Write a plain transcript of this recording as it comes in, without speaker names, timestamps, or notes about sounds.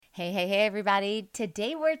Hey, everybody.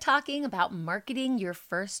 Today we're talking about marketing your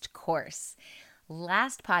first course.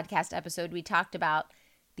 Last podcast episode, we talked about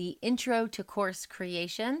the intro to course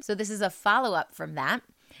creation. So this is a follow-up from that.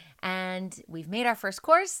 And we've made our first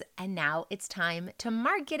course, and now it's time to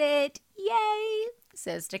market it. Yay!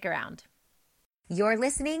 So stick around. You're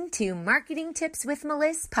listening to Marketing Tips with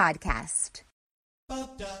Melissa podcast.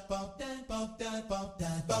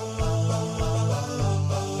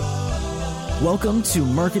 Welcome to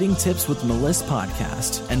Marketing Tips with Melissa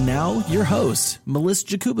podcast. And now your host, Melissa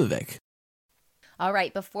Jakubovic. All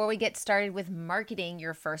right, before we get started with marketing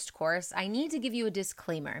your first course, I need to give you a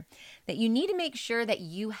disclaimer that you need to make sure that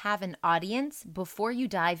you have an audience before you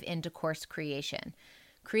dive into course creation.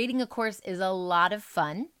 Creating a course is a lot of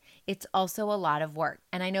fun. It's also a lot of work.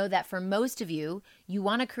 And I know that for most of you, you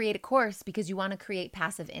want to create a course because you want to create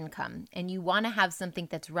passive income and you want to have something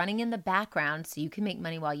that's running in the background so you can make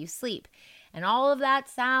money while you sleep. And all of that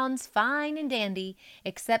sounds fine and dandy,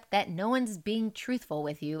 except that no one's being truthful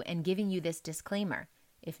with you and giving you this disclaimer.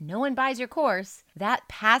 If no one buys your course, that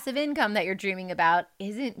passive income that you're dreaming about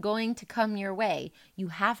isn't going to come your way. You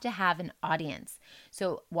have to have an audience.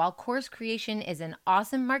 So while course creation is an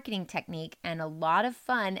awesome marketing technique and a lot of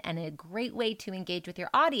fun and a great way to engage with your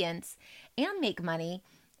audience and make money,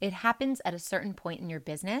 it happens at a certain point in your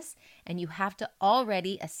business, and you have to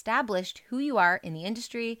already establish who you are in the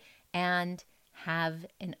industry and have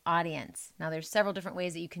an audience. Now, there's several different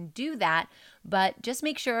ways that you can do that, but just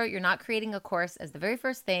make sure you're not creating a course as the very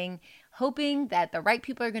first thing, hoping that the right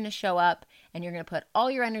people are going to show up and you're going to put all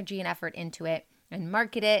your energy and effort into it and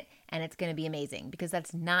market it, and it's going to be amazing, because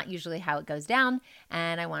that's not usually how it goes down.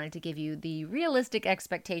 And I wanted to give you the realistic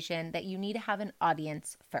expectation that you need to have an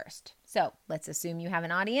audience first. So let's assume you have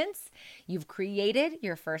an audience, you've created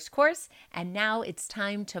your first course, and now it's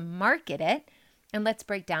time to market it. And let's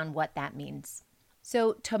break down what that means.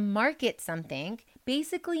 So to market something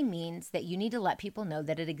basically means that you need to let people know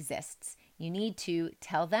that it exists. You need to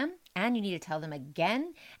tell them, and you need to tell them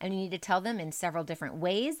again, and you need to tell them in several different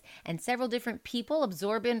ways, and several different people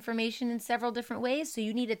absorb information in several different ways. So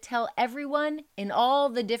you need to tell everyone in all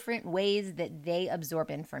the different ways that they absorb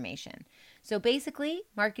information. So basically,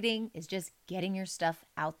 marketing is just getting your stuff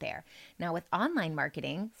out there. Now, with online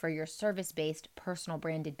marketing for your service-based personal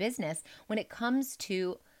branded business, when it comes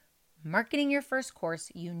to marketing your first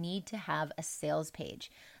course, you need to have a sales page.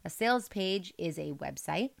 A sales page is a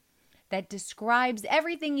website that describes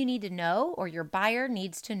everything you need to know or your buyer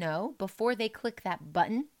needs to know before they click that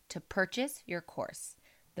button to purchase your course.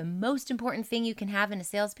 The most important thing you can have in a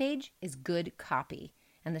sales page is good copy.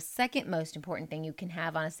 And the second most important thing you can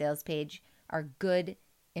have on a sales page are good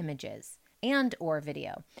images and or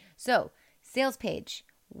video. So, sales page,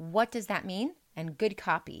 what does that mean? And good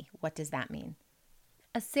copy, what does that mean?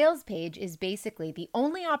 A sales page is basically the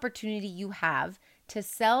only opportunity you have to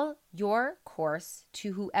sell your course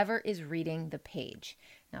to whoever is reading the page.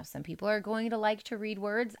 Now, some people are going to like to read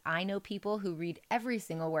words. I know people who read every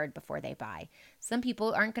single word before they buy. Some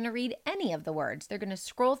people aren't going to read any of the words. They're going to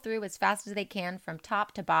scroll through as fast as they can from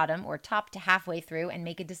top to bottom or top to halfway through and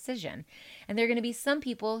make a decision. And there are going to be some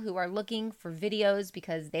people who are looking for videos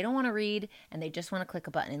because they don't want to read and they just want to click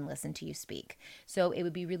a button and listen to you speak. So it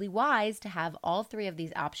would be really wise to have all three of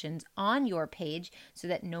these options on your page so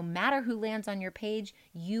that no matter who lands on your page,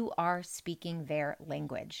 you are speaking their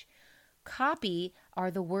language. Copy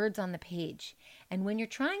are the words on the page. And when you're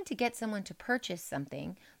trying to get someone to purchase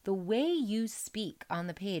something, the way you speak on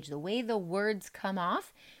the page, the way the words come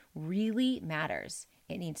off really matters.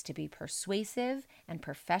 It needs to be persuasive and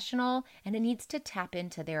professional, and it needs to tap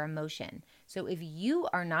into their emotion. So if you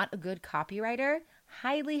are not a good copywriter,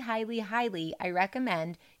 highly, I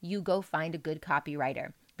recommend you go find a good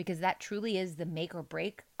copywriter, because that truly is the make or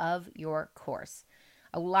break of your course.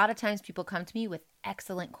 A lot of times people come to me with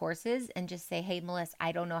excellent courses and just say, hey, Melissa,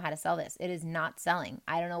 I don't know how to sell this. It is not selling.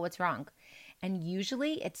 I don't know what's wrong. And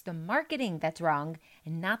usually it's the marketing that's wrong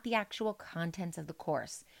and not the actual contents of the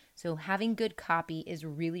course. So having good copy is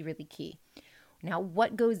really, really key. Now,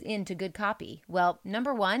 what goes into good copy? Well,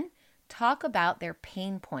 number one, talk about their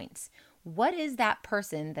pain points. What is that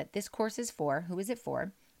person that this course is for? Who is it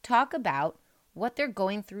for? Talk about what they're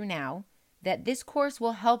going through now that this course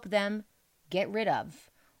will help them get rid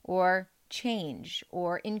of or change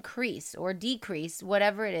or increase or decrease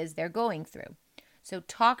whatever it is they're going through. So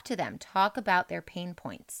talk to them, talk about their pain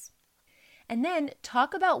points. And then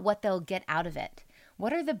talk about what they'll get out of it.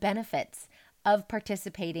 What are the benefits of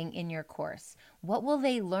participating in your course? What will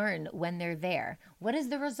they learn when they're there? What is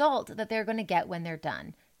the result that they're going to get when they're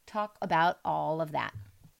done? Talk about all of that.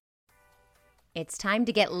 It's time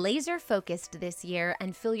to get laser focused this year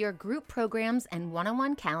and fill your group programs and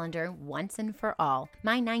one-on-one calendar once and for all.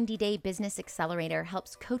 My 90-day business accelerator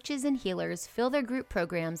helps coaches and healers fill their group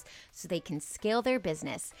programs so they can scale their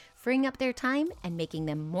business, freeing up their time and making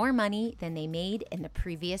them more money than they made in the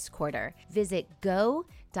previous quarter. Visit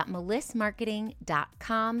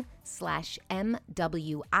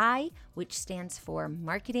go.melissmarketing.com/MWI, which stands for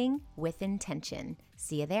Marketing with Intention.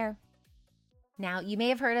 See you there. Now, you may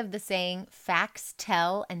have heard of the saying, facts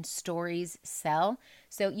tell and stories sell.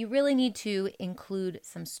 So you really need to include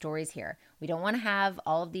some stories here. We don't want to have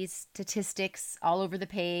all of these statistics all over the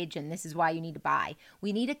page, and this is why you need to buy.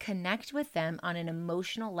 We need to connect with them on an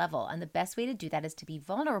emotional level, and the best way to do that is to be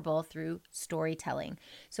vulnerable through storytelling.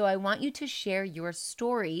 So I want you to share your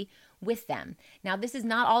story with them. Now, this is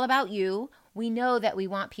not all about you. We know that we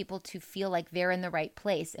want people to feel like they're in the right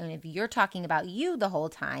place. And if you're talking about you the whole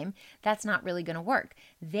time, that's not really going to work.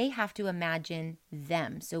 They have to imagine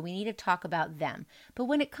them. So we need to talk about them. But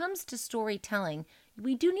when it comes to storytelling,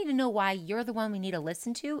 we do need to know why you're the one we need to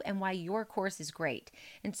listen to and why your course is great.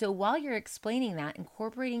 And so while you're explaining that,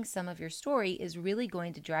 incorporating some of your story is really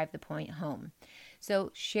going to drive the point home.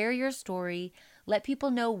 So share your story. Let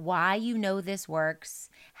people know why you know this works.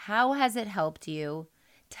 How has it helped you?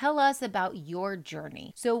 Tell us about your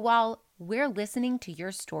journey. So while we're listening to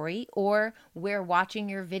your story, or we're watching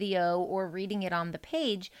your video or reading it on the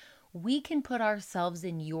page, we can put ourselves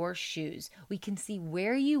in your shoes. We can see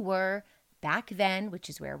where you were back then, which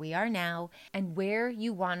is where we are now, and where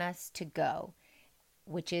you want us to go,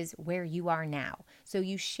 which is where you are now. So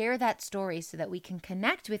you share that story so that we can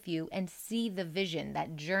connect with you and see the vision,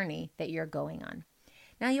 that journey that you're going on.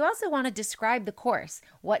 Now, you also want to describe the course,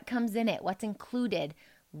 what comes in it, what's included,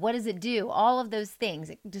 what does it do, all of those things.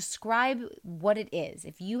 Describe what it is.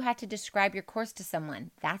 If you had to describe your course to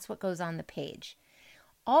someone, that's what goes on the page.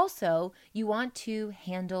 Also, you want to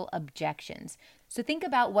handle objections. So think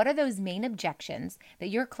about what are those main objections that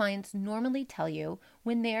your clients normally tell you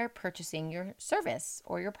when they're purchasing your service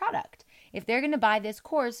or your product. If they're going to buy this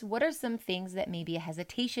course, what are some things that may be a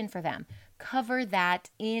hesitation for them? Cover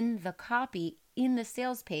that in the copy, in the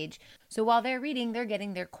sales page. So while they're reading, they're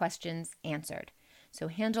getting their questions answered. So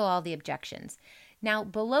handle all the objections. Now,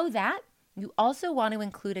 below that, you also want to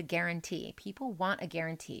include a guarantee. People want a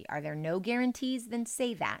guarantee. Are there no guarantees? Then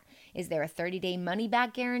say that. Is there a 30-day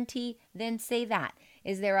money-back guarantee? Then say that.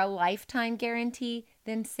 Is there a lifetime guarantee?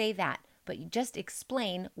 Then say that. But you just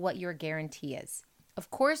explain what your guarantee is. Of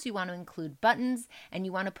course, you want to include buttons, and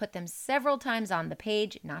you want to put them several times on the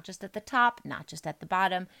page, not just at the top, not just at the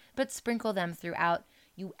bottom, but sprinkle them throughout.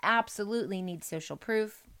 You absolutely need social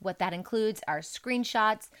proof. What that includes are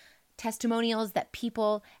screenshots, testimonials that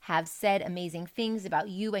people have said amazing things about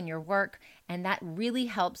you and your work, and that really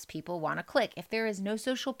helps people want to click. If there is no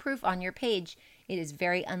social proof on your page, it is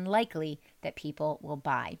very unlikely that people will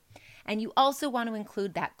buy. And you also want to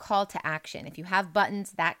include that call to action. If you have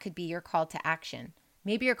buttons, that could be your call to action.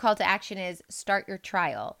 Maybe your call to action is start your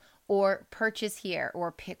trial, or purchase here,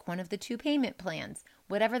 or pick one of the 2 payment plans.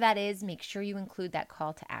 Whatever that is, make sure you include that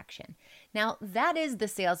call to action. Now, that is the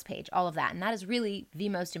sales page, all of that, and that is really the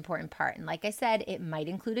most important part. And like I said, it might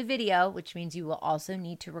include a video, which means you will also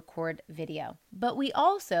need to record video. But we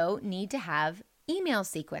also need to have email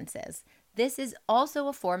sequences. This is also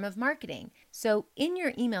a form of marketing. So in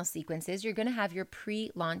your email sequences, you're going to have your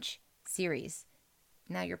pre-launch series.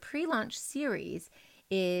 Now, your pre-launch series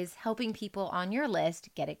is helping people on your list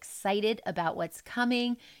get excited about what's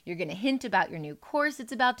coming. You're going to hint about your new course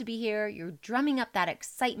that's about to be here. You're drumming up that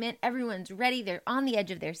excitement. Everyone's ready. They're on the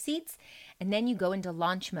edge of their seats. And then you go into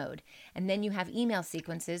launch mode. And then you have email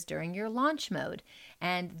sequences during your launch mode.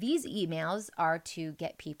 And these emails are to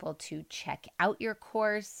get people to check out your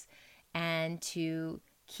course and to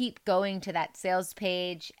keep going to that sales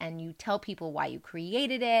page, and you tell people why you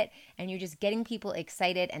created it, and you're just getting people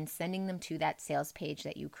excited and sending them to that sales page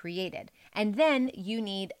that you created. And then you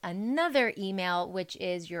need another email, which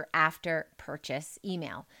is your after purchase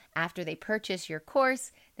email. After they purchase your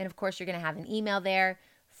course, then of course you're going to have an email there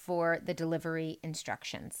for the delivery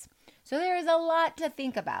instructions. So there is a lot to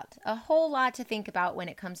think about, a whole lot to think about when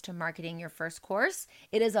it comes to marketing your first course.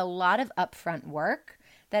 It is a lot of upfront work.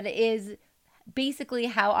 That is basically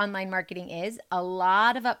how online marketing is. A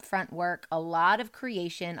lot of upfront work, a lot of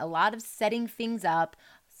creation, a lot of setting things up,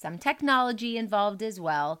 some technology involved as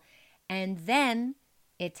well. And then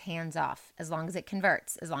it's hands off as long as it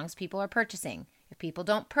converts, as long as people are purchasing. If people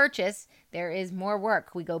don't purchase, there is more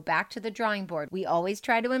work. We go back to the drawing board. We always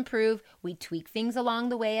try to improve. We tweak things along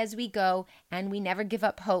the way as we go, and we never give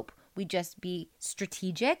up hope. We just be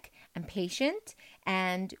strategic and patient,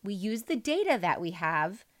 and we use the data that we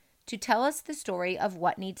have to tell us the story of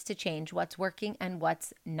what needs to change, what's working and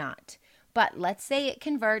what's not. But let's say it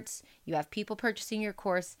converts, you have people purchasing your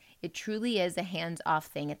course, it truly is a hands-off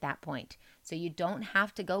thing at that point. So you don't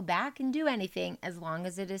have to go back and do anything as long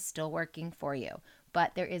as it is still working for you.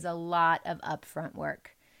 But there is a lot of upfront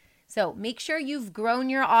work. So make sure you've grown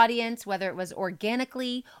your audience, whether it was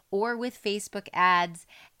organically or with Facebook ads,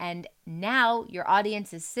 and now your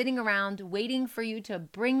audience is sitting around waiting for you to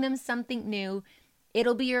bring them something new.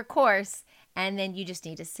 It'll be your course, and then you just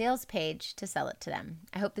need a sales page to sell it to them.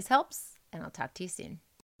 I hope this helps, and I'll talk to you soon.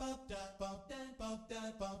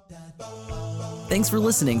 Thanks for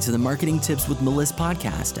listening to the Marketing Tips with Melissa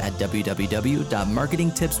podcast at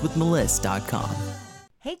www.marketingtipswithmelissa.com.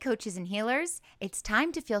 Hey coaches and healers, it's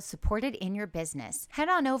time to feel supported in your business. Head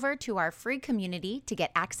on over to our free community to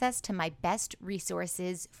get access to my best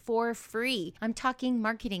resources for free. I'm talking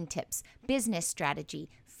marketing tips, business strategy,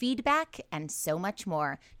 feedback, and so much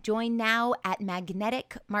more. Join now at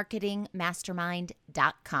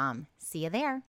magneticmarketingmastermind.com. See you there.